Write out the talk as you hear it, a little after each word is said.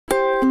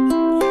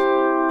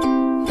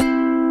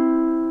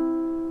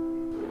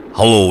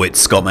Hello,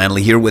 it's Scott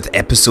Manley here with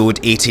episode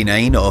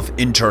 89 of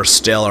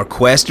Interstellar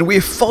Quest, and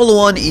we follow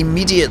on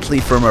immediately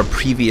from our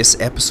previous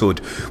episode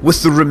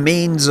with the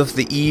remains of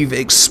the Eve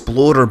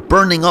Explorer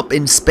burning up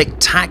in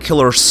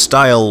spectacular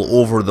style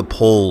over the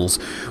poles,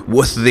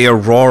 with the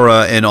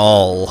Aurora in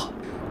all.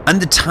 And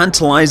the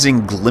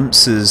tantalizing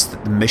glimpses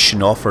that the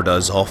mission offered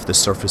us off the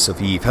surface of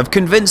Eve have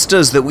convinced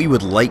us that we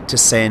would like to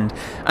send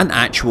an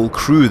actual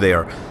crew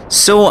there.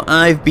 So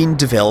I've been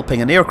developing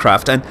an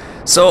aircraft, and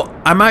so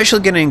I'm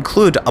actually going to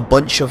include a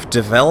bunch of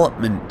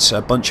development,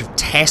 a bunch of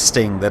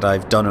testing that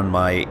I've done on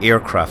my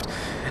aircraft.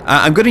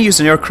 I'm going to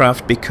use an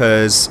aircraft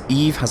because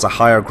Eve has a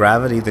higher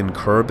gravity than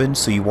Kerbal,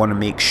 so you want to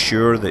make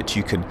sure that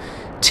you can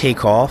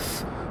take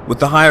off. With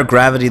the higher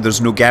gravity,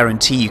 there's no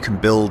guarantee you can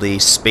build a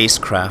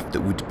spacecraft that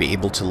would be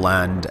able to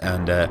land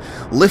and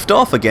lift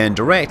off again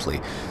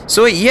directly.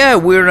 So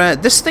yeah,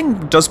 this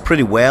thing does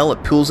pretty well.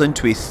 It pulls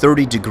into a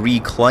 30-degree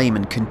climb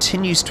and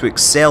continues to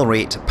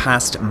accelerate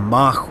past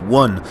Mach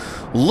 1.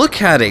 Look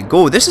at it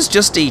go. This is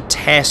just a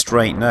test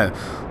right now.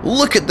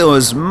 Look at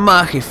those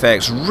Mach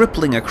effects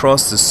rippling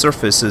across the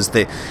surface as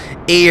the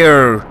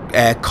air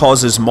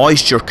causes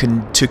moisture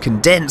to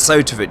condense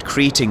out of it,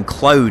 creating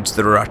clouds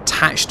that are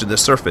attached to the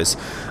surface.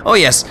 Oh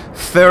yes,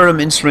 Ferrum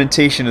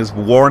instrumentation is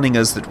warning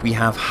us that we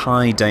have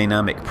high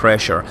dynamic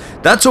pressure.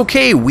 That's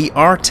okay, we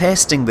are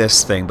testing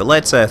this thing, but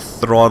let's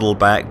throttle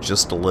back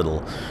just a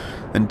little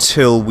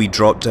until we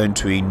drop down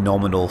to a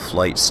nominal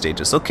flight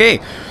status.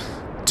 Okay,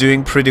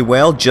 doing pretty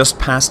well, just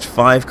past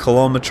 5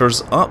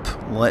 kilometers up.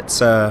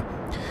 Let's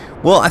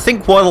well, I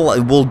think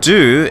what we'll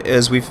do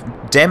is we've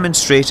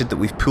demonstrated that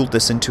we've pulled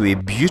this into a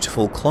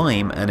beautiful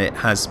climb and it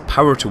has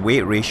power to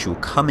weight ratio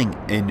coming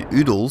in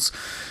oodles.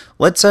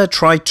 Let's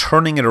try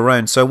turning it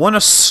around. So I want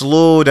to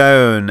slow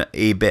down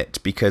a bit,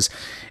 because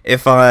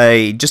if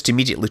I just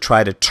immediately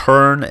try to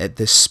turn at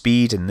this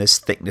speed and this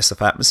thickness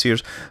of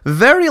atmospheres,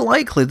 very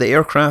likely the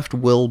aircraft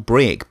will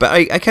break. But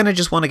I kind of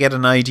just want to get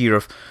an idea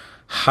of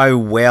how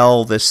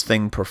well this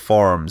thing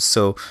performs.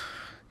 So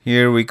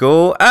here we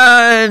go,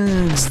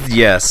 and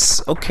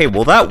yes, okay,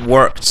 well that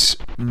worked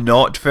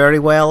not very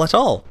well at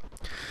all.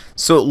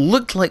 So it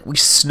looked like we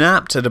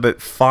snapped at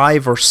about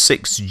 5 or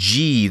 6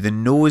 G, the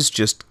nose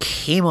just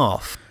came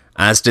off,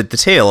 as did the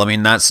tail. I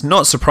mean, that's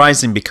not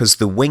surprising because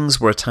the wings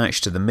were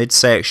attached to the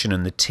midsection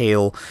and the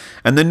tail,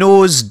 and the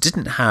nose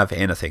didn't have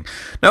anything.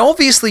 Now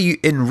obviously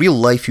in real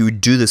life you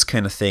would do this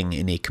kind of thing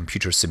in a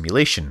computer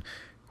simulation,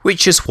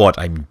 which is what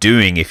I'm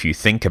doing if you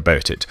think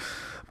about it.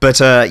 But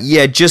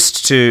yeah,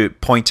 just to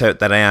point out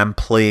that I am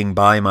playing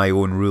by my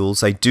own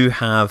rules, I do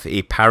have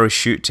a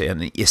parachute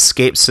and an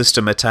escape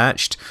system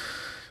attached.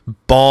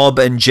 Bob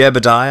and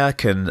Jebediah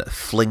can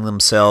fling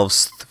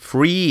themselves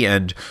free,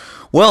 and,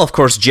 well, of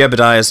course,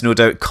 Jebediah is no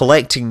doubt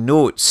collecting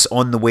notes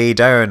on the way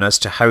down as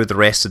to how the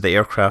rest of the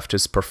aircraft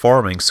is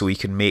performing so he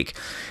can make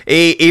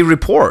a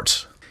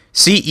report.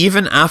 See,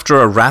 even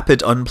after a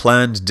rapid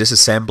unplanned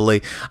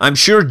disassembly, I'm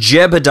sure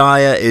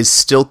Jebediah is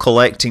still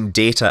collecting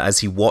data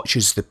as he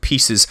watches the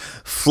pieces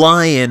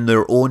fly in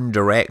their own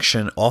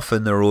direction, off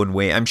in their own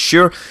way. I'm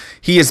sure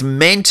he is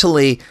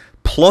mentally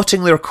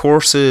plotting their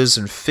courses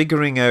and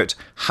figuring out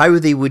how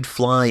they would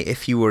fly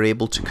if you were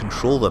able to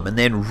control them, and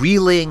then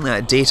relaying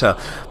that data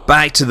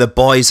back to the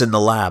boys in the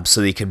lab so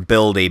they can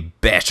build a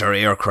better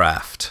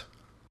aircraft.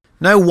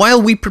 Now,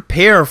 while we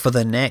prepare for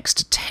the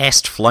next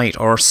test flight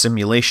or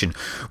simulation,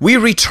 we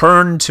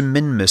return to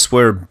Minmus,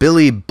 where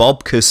Billy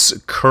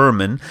Bobkus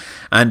Kerman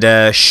and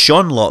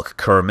Seanlock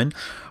Kerman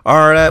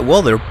are,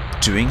 well, they're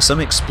doing some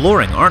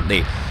exploring, aren't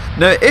they?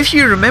 Now, if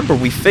you remember,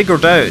 we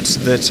figured out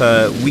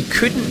that we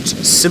couldn't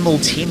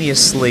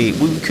simultaneously,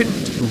 we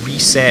couldn't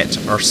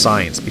reset our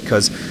science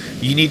because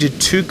you needed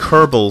 2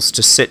 Kerbals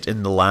to sit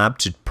in the lab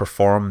to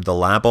perform the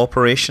lab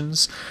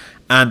operations.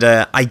 And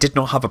I did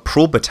not have a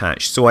probe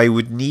attached, so I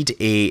would need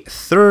a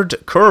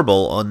 3rd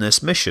Kerbal on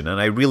this mission, and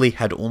I really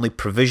had only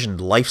provisioned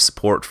life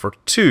support for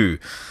 2.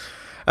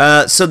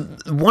 So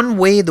one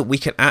way that we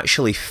can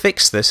actually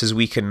fix this is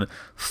we can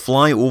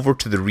fly over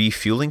to the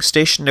refueling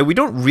station. Now, we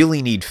don't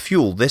really need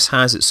fuel. This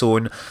has its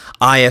own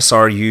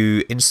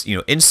ISRU,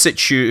 in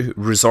situ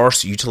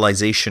resource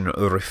utilization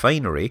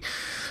refinery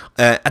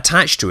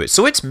attached to it.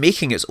 So it's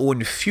making its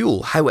own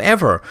fuel.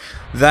 However,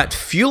 that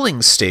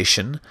fueling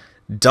station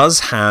does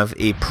have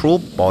a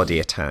probe body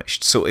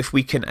attached, so if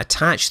we can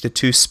attach the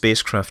 2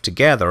 spacecraft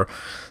together,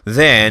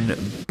 then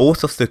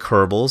both of the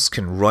Kerbals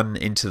can run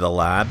into the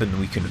lab and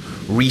we can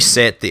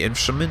reset the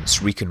instruments,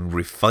 we can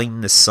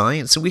refine the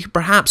science, and we can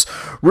perhaps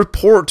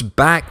report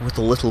back with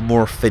a little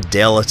more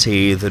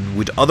fidelity than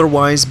would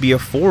otherwise be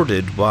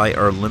afforded by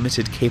our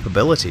limited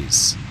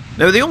capabilities.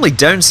 Now, the only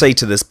downside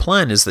to this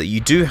plan is that you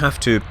do have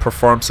to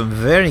perform some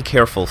very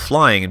careful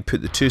flying and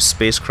put the 2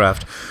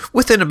 spacecraft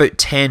within about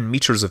 10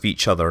 meters of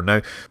each other.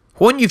 Now,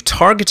 when you've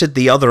targeted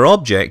the other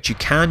object, you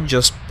can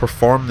just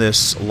perform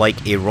this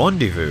like a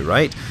rendezvous,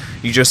 right?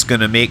 You're just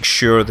going to make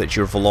sure that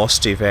your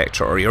velocity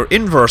vector or your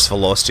inverse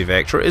velocity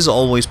vector is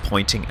always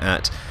pointing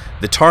at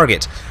the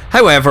target.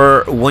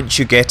 However, once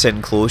you get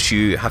in close,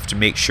 you have to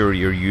make sure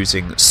you're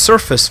using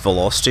surface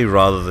velocity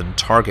rather than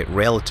target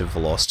relative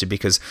velocity,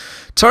 because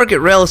target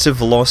relative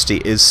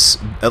velocity is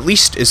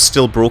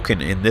still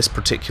broken in this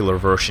particular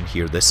version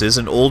here. This is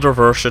an older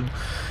version,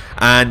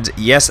 and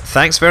yes,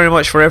 thanks very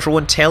much for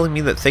everyone telling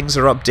me that things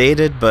are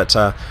updated, but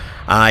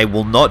I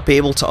will not be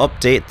able to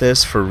update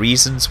this for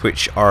reasons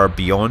which are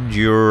beyond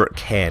your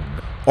ken.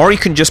 Or you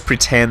can just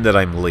pretend that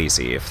I'm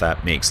lazy, if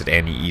that makes it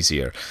any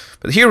easier.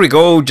 But here we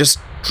go, just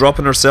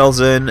dropping ourselves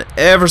in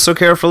ever so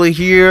carefully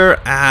here,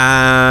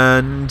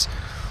 and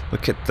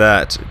look at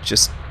that.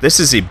 This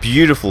is a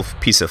beautiful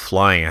piece of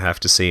flying, I have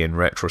to say, in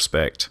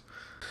retrospect.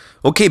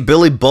 Okay,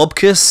 Billy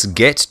Bobkus,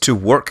 get to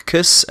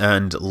work-kus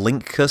and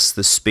link-kus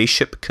the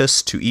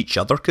spaceship-kus to each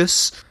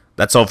other-kus.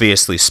 That's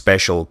obviously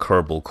special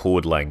Kerbal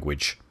code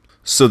language,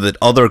 so that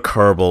other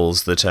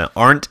Kerbals that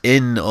aren't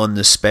in on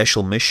the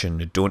special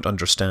mission don't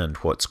understand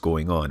what's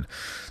going on.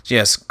 So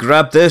yes,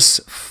 grab this,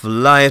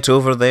 fly it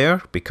over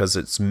there, because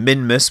it's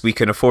min-miss, we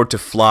can afford to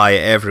fly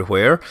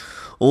everywhere.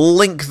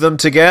 Link them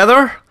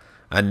together,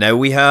 and now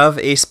we have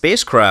a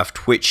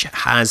spacecraft which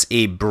has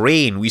a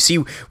brain. We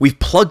see we've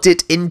plugged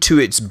it into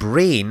its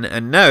brain,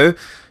 and now,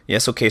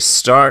 yes, okay,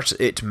 start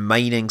it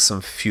mining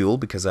some fuel,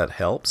 because that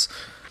helps.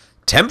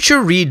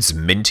 Temperature reads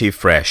minty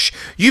fresh.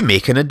 You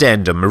make an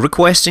addendum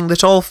requesting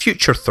that all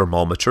future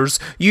thermometers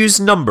use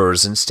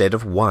numbers instead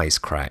of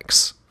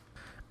wisecracks.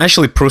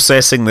 Actually,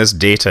 processing this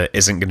data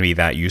isn't going to be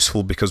that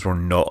useful because we're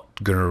not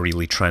going to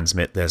really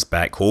transmit this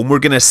back home. We're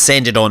going to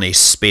send it on a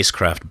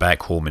spacecraft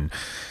back home in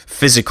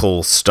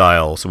physical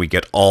style so we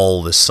get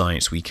all the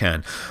science we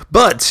can.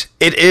 But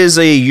it is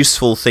a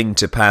useful thing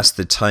to pass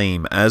the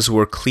time as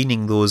we're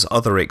cleaning those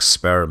other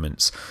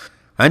experiments.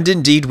 And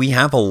indeed, we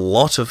have a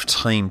lot of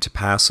time to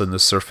pass on the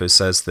surface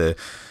as the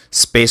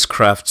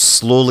spacecraft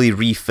slowly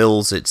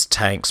refills its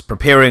tanks,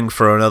 preparing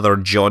for another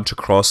jaunt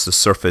across the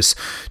surface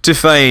to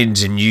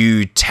find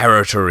new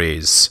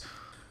territories.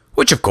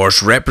 Which of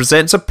course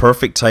represents a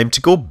perfect time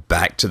to go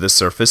back to the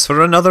surface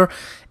for another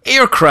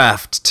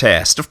aircraft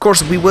test. Of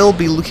course, we will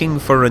be looking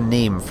for a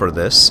name for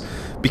this,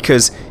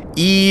 because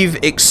Eve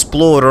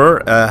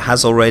Explorer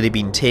has already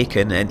been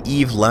taken, and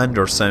Eve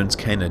Lander sounds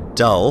kind of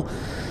dull.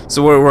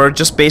 So we're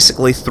just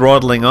basically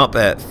throttling up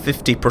at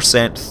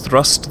 50%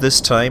 thrust this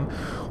time,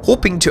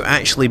 hoping to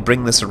actually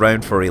bring this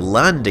around for a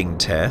landing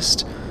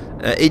test.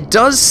 It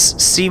does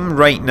seem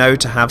right now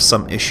to have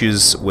some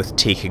issues with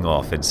taking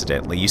off,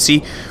 incidentally. You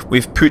see,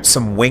 we've put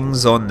some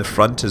wings on the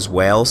front as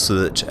well, so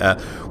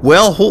that,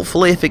 well,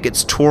 hopefully if it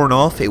gets torn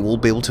off, it will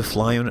be able to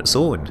fly on its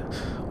own.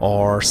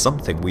 Or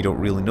something, we don't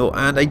really know.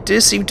 And I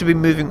do seem to be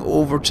moving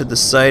over to the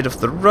side of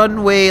the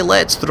runway.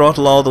 Let's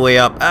throttle all the way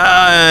up,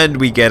 and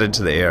we get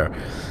into the air.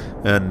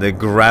 And the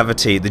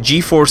gravity, the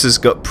G-forces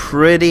got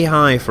pretty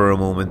high for a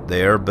moment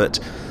there, but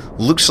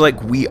looks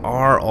like we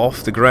are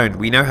off the ground.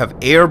 We now have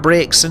air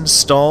brakes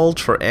installed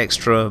for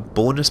extra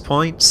bonus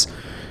points.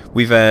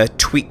 We've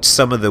tweaked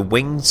some of the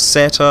wing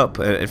setup.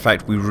 In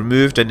fact, we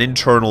removed an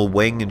internal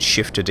wing and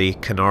shifted a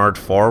canard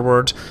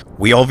forward.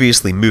 We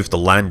obviously moved the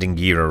landing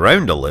gear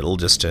around a little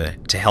just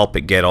to help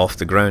it get off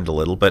the ground a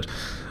little, but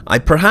I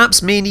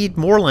perhaps may need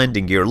more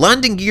landing gear.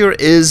 Landing gear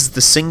is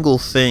the single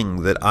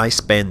thing that I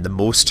spend the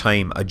most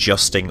time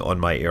adjusting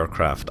on my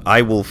aircraft.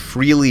 I will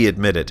freely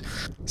admit it.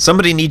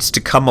 Somebody needs to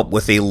come up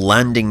with a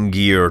landing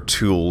gear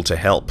tool to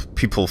help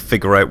people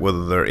figure out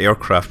whether their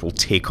aircraft will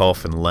take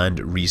off and land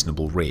at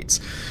reasonable rates.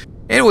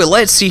 Anyway,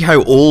 let's see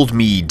how old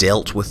me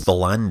dealt with the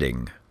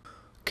landing.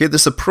 Okay,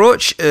 this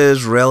approach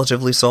is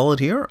relatively solid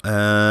here,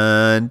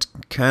 and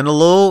kind of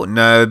low.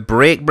 Now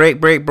brake,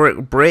 brake, brake,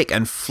 brake, brake,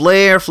 and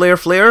flare, flare,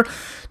 flare.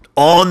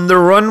 On the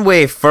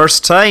runway,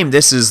 first time.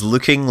 This is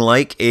looking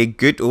like a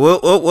good... Whoa,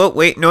 whoa, whoa,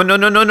 wait, no, no,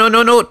 no, no, no,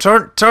 no, no,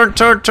 turn, turn,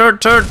 turn, turn,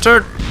 turn,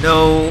 turn.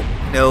 No,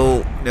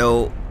 no,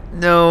 no,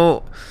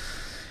 no.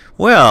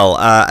 Well,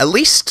 at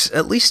least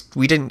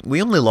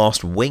we only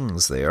lost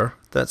wings there.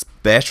 That's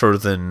better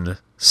than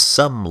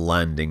some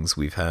landings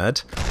we've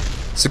had.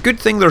 It's a good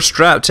thing they're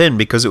strapped in,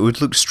 because it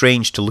would look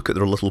strange to look at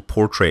their little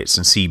portraits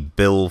and see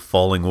Bill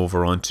falling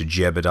over onto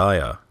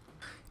Jebediah.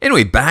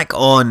 Anyway, back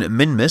on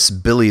Minmus,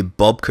 Billy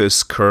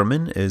Bobkus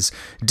Kerman is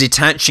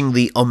detaching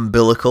the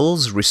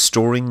umbilicals,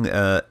 restoring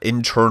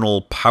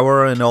internal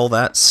power and all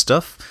that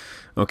stuff.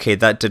 Okay,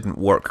 that didn't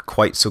work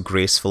quite so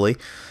gracefully.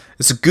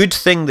 It's a good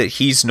thing that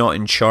he's not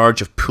in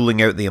charge of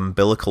pulling out the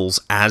umbilicals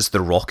as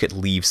the rocket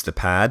leaves the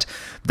pad.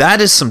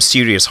 That is some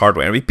serious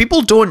hardware. I mean,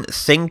 people don't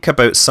think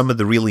about some of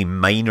the really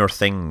minor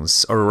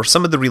things, or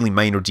some of the really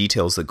minor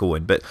details that go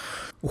in, but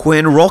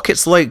when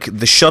rockets like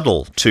the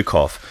shuttle took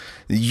off,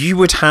 you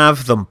would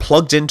have them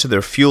plugged into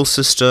their fuel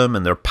system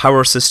and their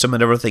power system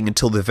and everything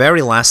until the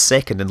very last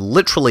second, and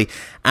literally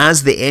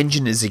as the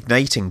engine is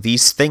igniting,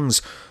 these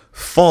things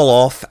fall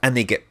off and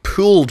they get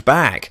pulled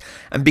back,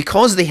 and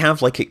because they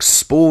have like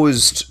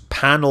exposed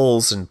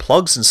panels and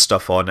plugs and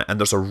stuff on it, and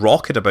there's a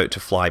rocket about to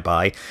fly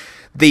by,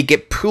 they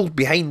get pulled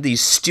behind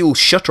these steel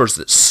shutters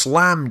that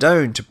slam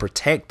down to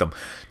protect them.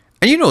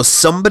 And you know,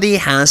 somebody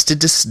has to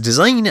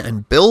design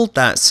and build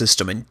that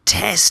system and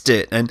test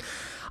it. And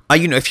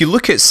you know, if you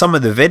look at some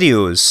of the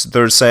videos,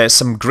 there's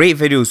some great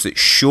videos that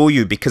show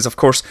you, because of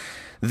course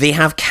they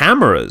have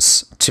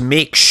cameras to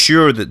make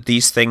sure that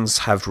these things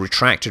have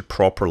retracted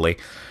properly.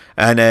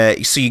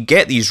 And so you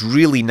get these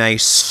really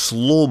nice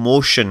slow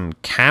motion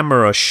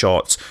camera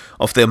shots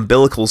of the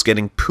umbilicals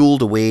getting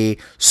pulled away,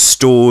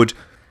 stowed,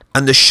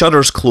 and the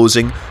shutters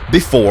closing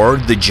before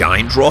the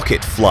giant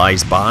rocket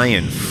flies by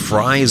and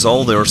fries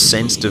all their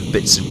sensitive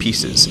bits and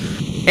pieces.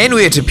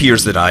 Anyway, it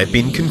appears that I've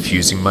been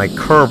confusing my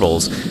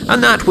Kerbals,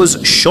 and that was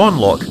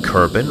Seanlock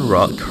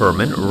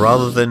Kerman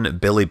rather than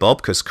Billy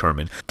Bobkus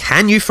Kerman.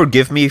 Can you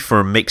forgive me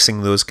for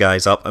mixing those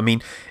guys up? I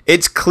mean,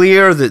 it's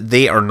clear that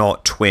they are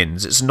not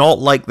twins. It's not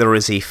like there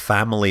is a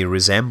family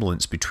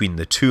resemblance between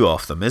the two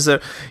of them, is there?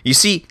 You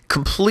see,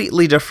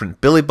 completely different.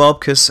 Billy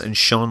Bobkus and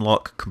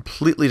Seanlock,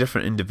 completely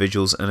different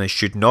individuals, and I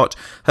should not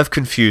have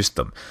confused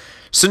them.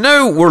 So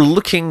now we're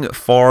looking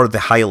for the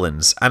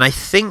Highlands, and I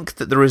think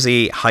that there is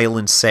a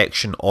Highland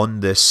section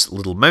on this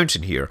little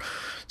mountain here.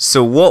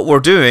 So what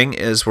we're doing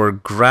is we're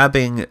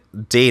grabbing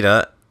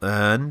data,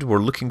 and we're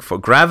looking for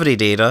gravity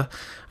data,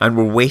 and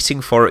we're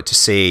waiting for it to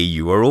say,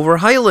 you are over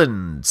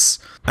Highlands.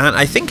 And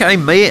I think I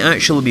may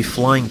actually be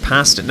flying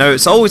past it. Now,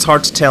 it's always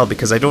hard to tell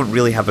because I don't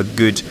really have a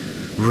good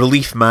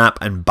relief map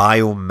and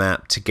biome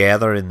map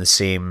together in the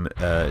same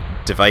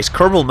device.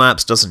 Kerbal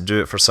Maps doesn't do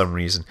it for some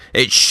reason.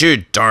 It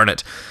should, darn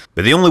it.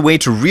 But the only way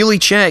to really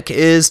check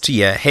is to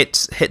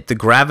hit the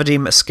gravity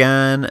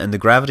scan, and the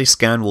gravity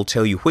scan will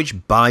tell you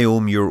which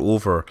biome you're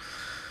over.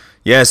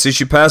 Yes, as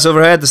you pass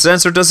overhead, the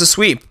sensor does a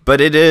sweep, but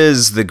it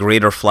is the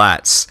Greater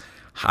Flats.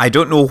 I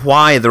don't know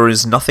why there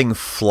is nothing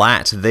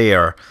flat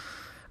there.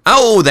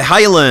 Oh, the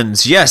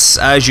Highlands! Yes,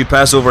 as you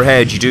pass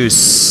overhead, you do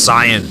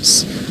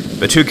science.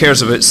 But who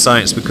cares about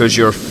science because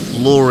you're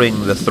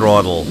flooring the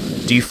throttle.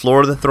 Do you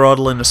floor the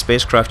throttle in a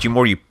spacecraft?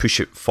 You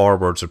push it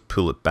forwards or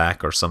pull it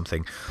back or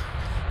something.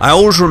 I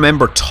always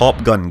remember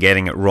Top Gun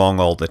getting it wrong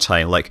all the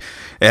time. Like,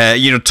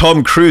 you know,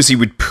 Tom Cruise, he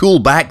would pull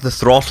back the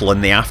throttle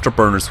and the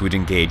afterburners would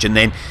engage, and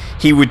then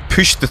he would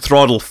push the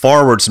throttle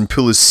forwards and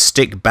pull his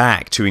stick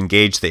back to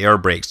engage the air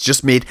brakes.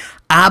 Just made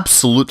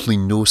absolutely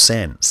no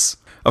sense.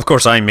 Of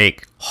course, I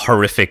make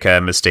horrific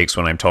mistakes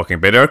when I'm talking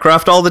about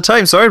aircraft all the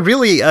time, so I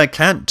really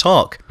can't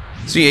talk.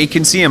 So yeah, you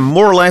can see I'm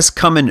more or less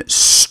coming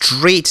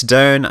straight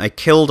down. I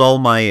killed all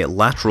my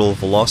lateral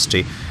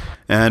velocity,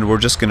 and we're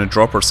just going to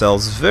drop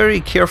ourselves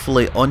very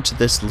carefully onto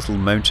this little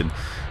mountain.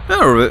 Now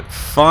we're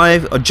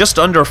about just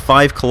under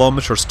 5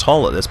 kilometers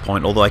tall at this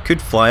point, although I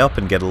could fly up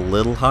and get a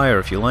little higher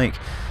if you like.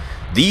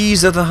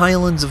 These are the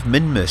Highlands of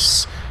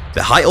Minmus.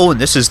 Oh,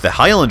 and this is the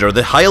Highlander.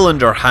 The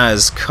Highlander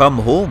has come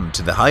home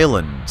to the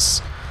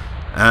Highlands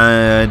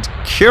and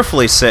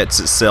carefully sets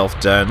itself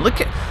down.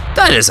 Look at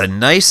that, is a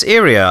nice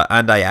area,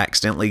 and I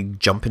accidentally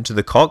jump into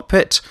the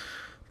cockpit.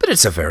 But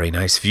it's a very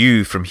nice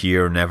view from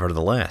here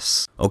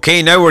nevertheless.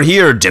 Okay, now we're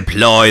here.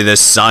 Deploy the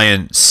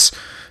science.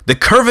 The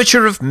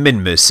curvature of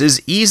Minmus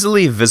is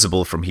easily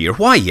visible from here.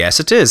 Why, yes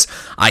it is.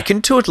 I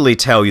can totally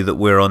tell you that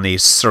we're on a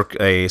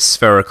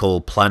spherical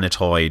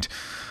planetoid.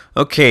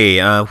 Okay,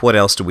 what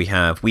else do we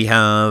have? We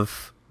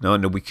have... No,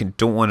 we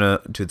don't want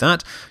to do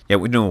that. Yeah,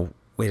 no,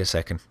 wait a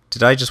second.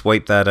 Did I just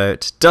wipe that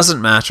out?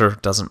 Doesn't matter,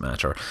 doesn't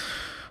matter.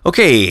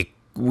 Okay,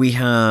 we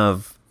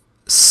have...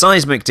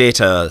 seismic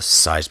data,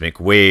 seismic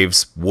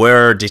waves,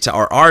 where data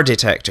are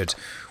detected.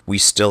 We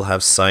still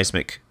have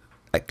seismic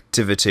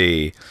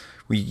activity.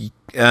 We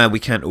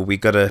can't. We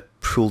gotta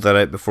pull that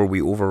out before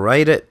we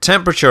override it.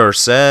 Temperature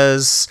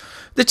says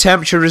the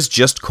temperature is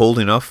just cold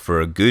enough for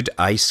a good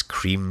ice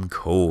cream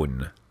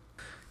cone.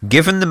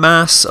 Given the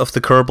mass of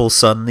the Kerbal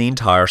Sun, the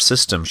entire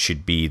system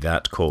should be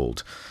that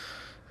cold.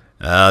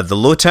 The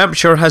low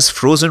temperature has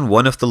frozen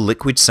one of the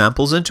liquid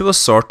samples into a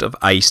sort of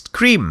iced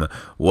cream.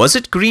 Was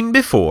it green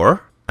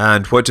before?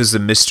 And what does the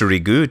mystery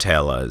goo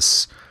tell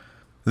us?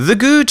 The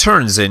goo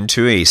turns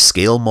into a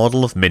scale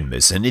model of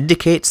Minmus and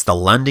indicates the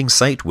landing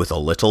site with a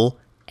little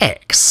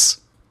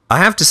X. I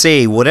have to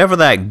say, whatever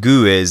that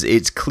goo is,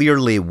 it's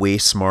clearly way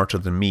smarter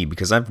than me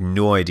because I have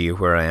no idea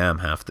where I am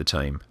half the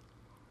time.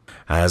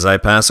 As I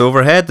pass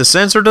overhead, the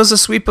sensor does a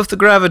sweep of the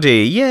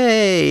gravity.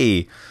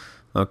 Yay!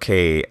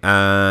 Okay,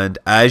 and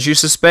as you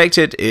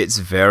suspected, it's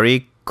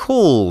very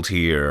cold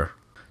here.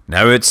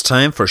 Now it's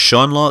time for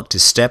Seanlock to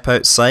step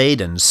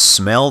outside and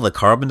smell the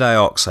carbon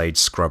dioxide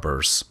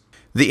scrubbers.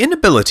 The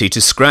inability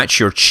to scratch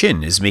your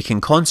chin is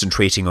making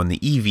concentrating on the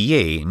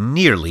EVA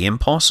nearly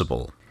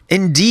impossible.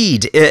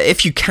 Indeed,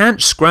 if you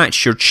can't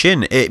scratch your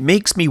chin, it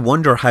makes me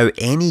wonder how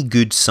any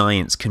good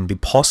science can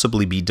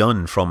possibly be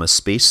done from a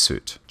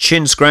spacesuit.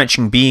 Chin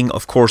scratching being,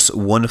 of course,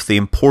 one of the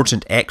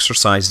important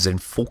exercises in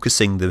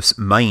focusing the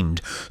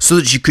mind so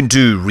that you can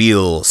do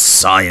real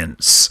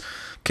science.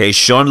 Okay,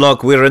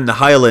 Seanlock, we're in the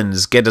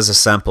Highlands. Get us a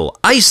sample.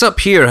 Ice up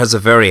here has a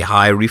very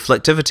high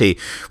reflectivity,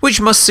 which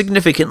must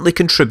significantly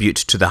contribute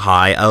to the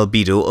high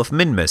albedo of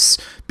Minmus,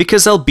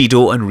 because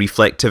albedo and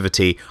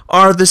reflectivity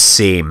are the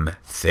same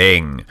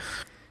thing.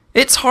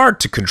 It's hard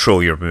to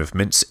control your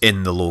movements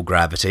in the low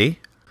gravity.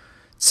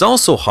 It's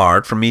also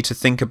hard for me to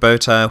think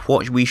about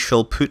what we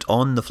shall put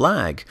on the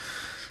flag.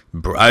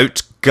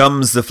 Out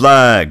comes the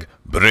flag.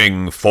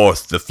 Bring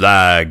forth the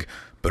flag.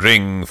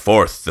 Bring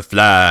forth the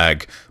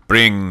flag.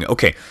 Bring...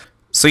 Okay,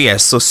 so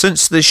yes, so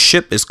since this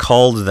ship is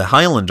called the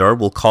Highlander,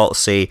 we'll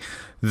say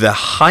the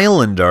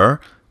Highlander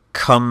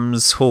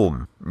comes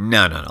home.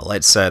 No,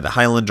 let's the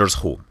Highlander's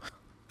home.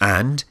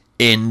 And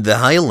in the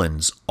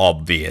Highlands,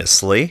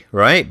 obviously,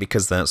 right?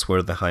 Because that's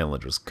where the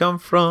Highlanders come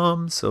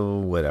from, so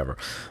whatever,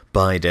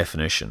 by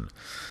definition.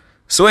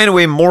 So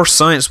anyway, more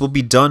science will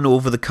be done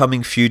over the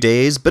coming few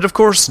days, but of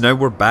course now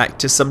we're back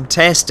to some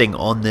testing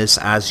on this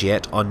as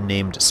yet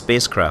unnamed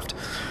spacecraft.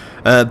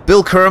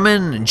 Bill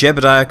Kerman,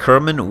 Jebediah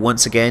Kerman,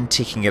 once again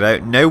taking it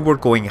out. Now we're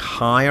going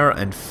higher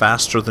and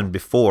faster than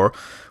before,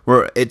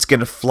 where it's going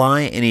to fly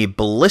in a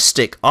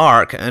ballistic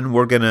arc, and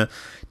we're going to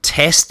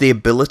test the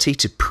ability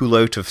to pull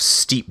out of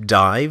steep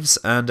dives,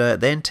 and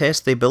then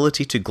test the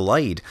ability to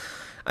glide.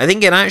 I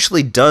think it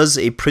actually does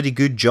a pretty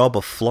good job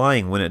of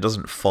flying when it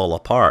doesn't fall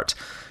apart.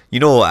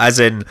 You know, as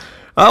in,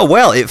 oh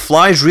well, it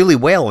flies really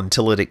well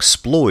until it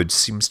explodes,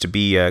 seems to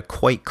be a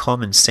quite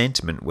common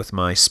sentiment with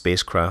my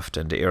spacecraft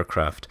and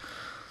aircraft.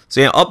 So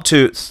yeah, up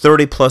to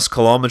 30 plus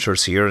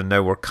kilometers here, and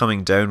now we're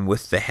coming down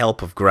with the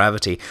help of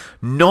gravity,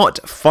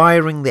 not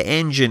firing the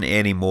engine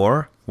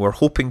anymore. We're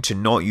hoping to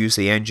not use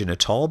the engine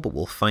at all, but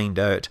we'll find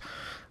out.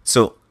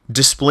 So,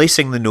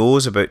 displacing the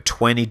nose about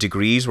 20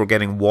 degrees, we're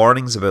getting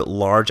warnings about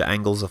large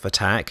angles of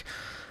attack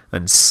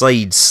and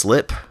side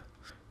slip.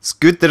 It's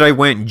good that I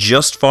went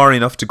just far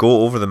enough to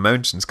go over the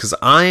mountains, because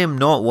I am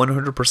not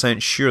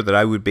 100% sure that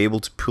I would be able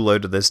to pull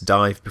out of this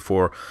dive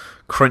before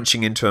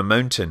crunching into a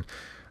mountain.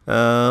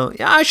 Yeah,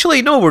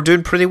 actually, no, we're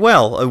doing pretty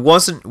well. I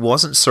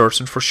wasn't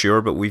certain for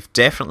sure, but we've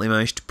definitely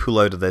managed to pull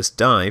out of this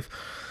dive.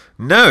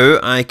 Now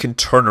I can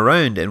turn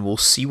around and we'll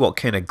see what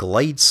kind of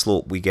glide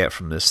slope we get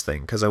from this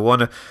thing, because I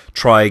want to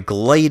try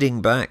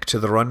gliding back to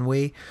the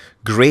runway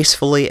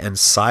gracefully and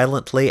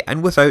silently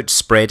and without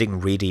spreading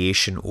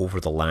radiation over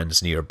the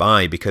lands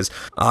nearby, because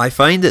I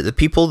find that the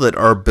people that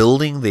are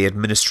building the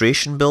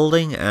administration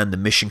building and the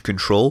mission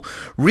control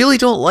really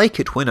don't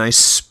like it when I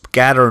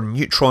scatter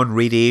neutron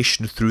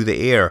radiation through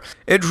the air.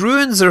 It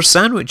ruins their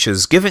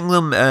sandwiches, giving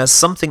them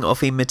something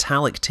of a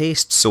metallic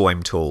taste, so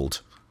I'm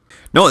told.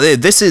 No,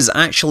 this is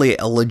actually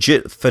a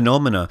legit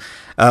phenomena.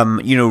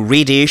 You know,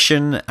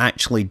 radiation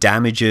actually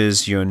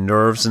damages your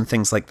nerves and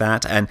things like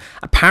that, and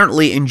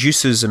apparently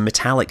induces a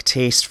metallic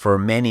taste for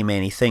many,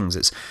 many things.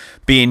 It's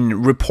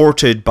been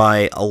reported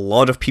by a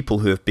lot of people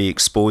who have been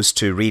exposed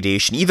to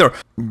radiation, either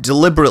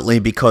deliberately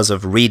because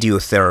of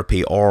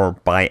radiotherapy or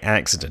by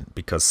accident,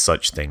 because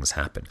such things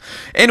happen.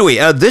 Anyway,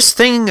 this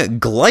thing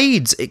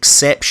glides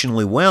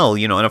exceptionally well,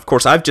 you know, and of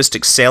course I've just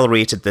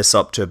accelerated this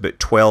up to about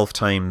 12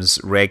 times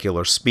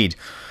regular speed.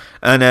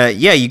 And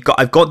yeah,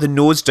 I've got the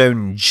nose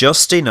down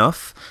just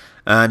enough,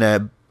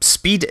 and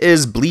speed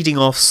is bleeding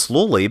off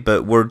slowly,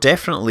 but we're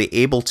definitely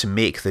able to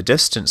make the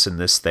distance in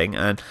this thing,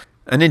 and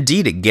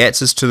indeed it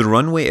gets us to the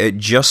runway at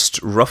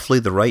just roughly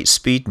the right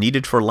speed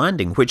needed for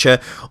landing, which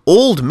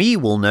old me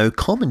will now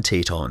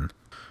commentate on.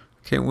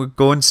 Okay, we're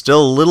going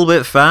still a little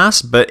bit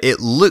fast, but it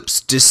looks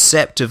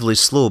deceptively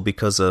slow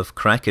because of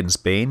Kraken's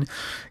Bane.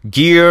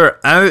 Gear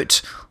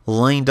out,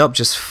 lined up,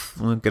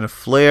 I'm going to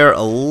flare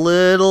a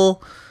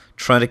little.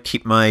 Try to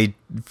keep my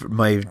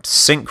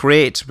sink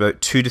rate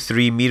about 2 to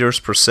 3 meters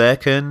per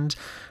second,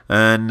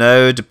 and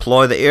now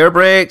deploy the air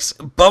brakes,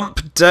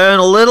 bump down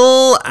a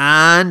little,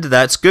 and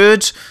that's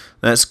good.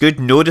 That's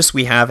good. Notice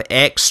we have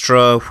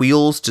extra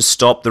wheels to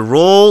stop the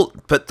roll,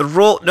 but the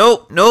roll,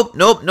 nope.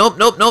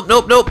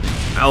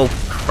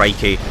 Oh,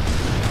 crikey.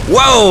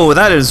 Whoa,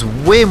 that is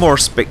way more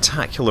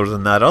spectacular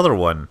than that other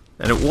one,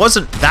 and it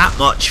wasn't that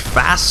much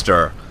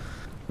faster.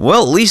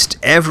 Well, at least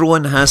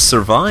everyone has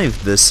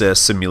survived this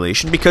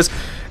simulation, because,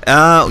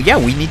 yeah,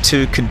 we need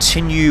to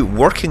continue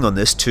working on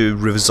this to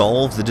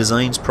resolve the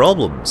design's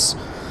problems.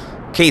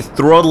 Okay,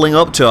 throttling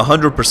up to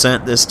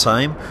 100% this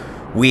time.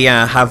 We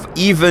have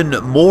even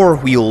more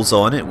wheels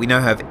on it. We now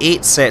have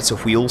 8 sets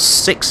of wheels,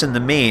 6 in the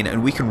main,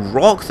 and we can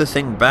rock the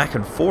thing back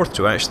and forth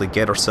to actually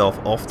get ourselves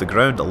off the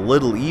ground a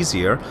little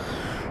easier.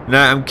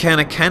 Now, I'm kind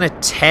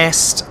of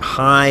test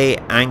high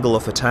angle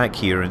of attack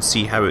here and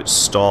see how it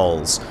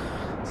stalls.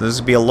 There's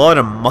going to be a lot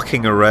of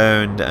mucking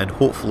around and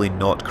hopefully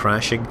not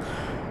crashing.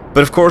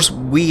 But of course,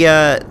 we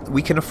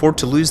can afford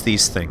to lose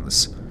these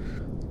things.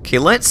 Okay,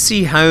 let's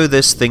see how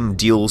this thing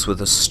deals with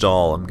a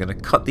stall. I'm going to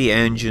cut the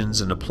engines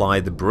and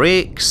apply the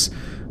brakes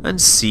and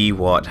see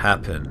what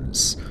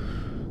happens.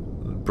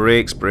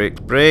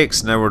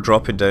 Brakes. Now we're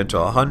dropping down to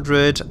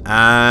 100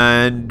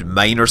 and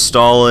minor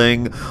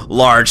stalling,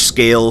 large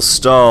scale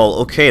stall.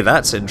 Okay,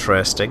 that's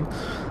interesting.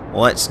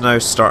 Let's now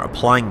start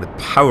applying the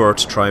power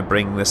to try and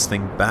bring this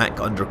thing back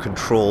under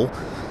control.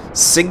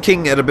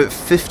 Sinking at about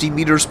 50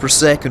 meters per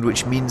second,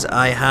 which means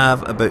I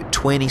have about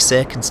 20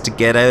 seconds to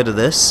get out of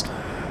this.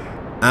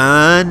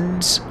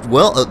 And,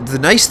 well, the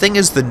nice thing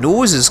is the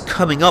nose is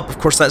coming up. Of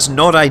course, that's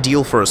not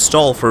ideal for a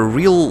stall. For a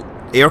real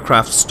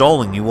aircraft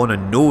stalling, you want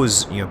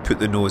to put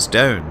the nose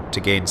down to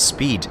gain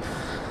speed.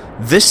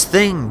 This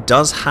thing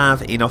does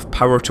have enough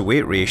power to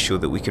weight ratio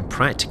that we could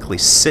practically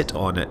sit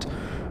on it.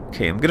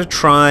 Okay, I'm gonna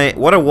try.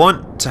 What I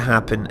want to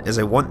happen is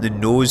I want the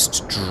nose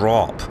to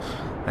drop.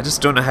 I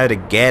just don't know how to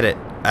get it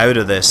out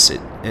of this.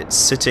 It's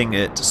sitting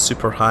at a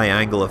super high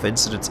angle of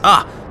incidence.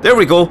 Ah, there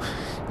we go.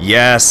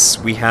 Yes,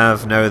 we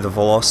have now the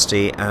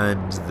velocity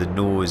and the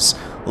nose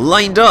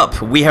lined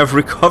up. We have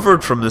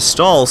recovered from the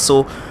stall,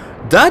 so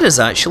that is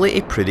actually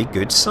a pretty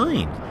good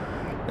sign.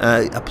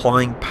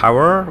 Applying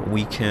power,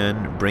 we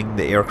can bring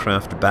the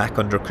aircraft back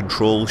under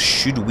control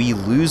should we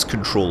lose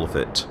control of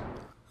it.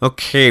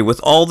 Okay, with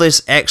all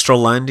this extra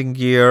landing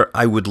gear,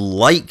 I would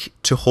like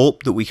to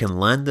hope that we can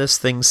land this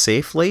thing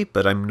safely,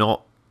 but I'm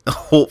not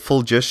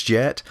hopeful just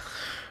yet.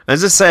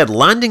 As I said,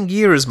 landing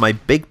gear is my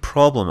big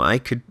problem. I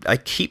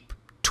keep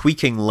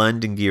tweaking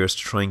landing gears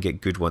to try and get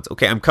good ones.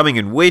 Okay, I'm coming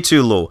in way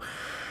too low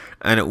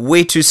and at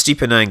way too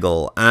steep an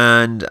angle,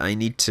 and I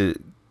need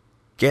to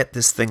get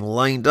this thing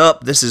lined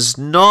up. This is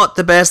not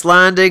the best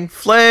landing.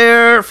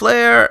 Flare,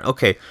 flare.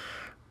 Okay,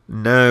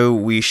 now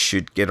we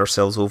should get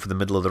ourselves over the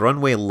middle of the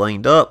runway,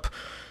 lined up.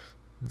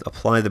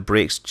 Apply the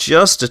brakes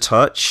just a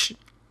touch.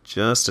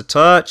 Just a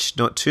touch.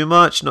 Not too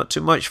much, not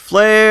too much.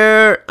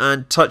 Flare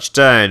and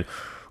touchdown.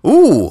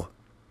 Ooh,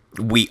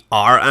 we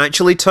are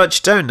actually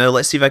touched down. Now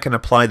let's see if I can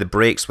apply the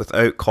brakes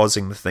without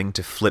causing the thing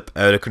to flip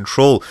out of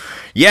control.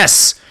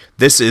 Yes!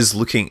 This is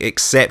looking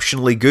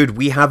exceptionally good.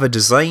 We have a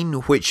design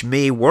which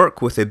may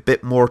work with a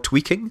bit more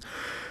tweaking.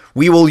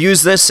 We will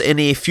use this in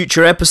a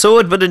future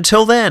episode, but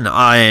until then,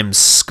 I'm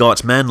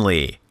Scott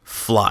Manley.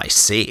 Fly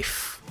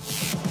safe.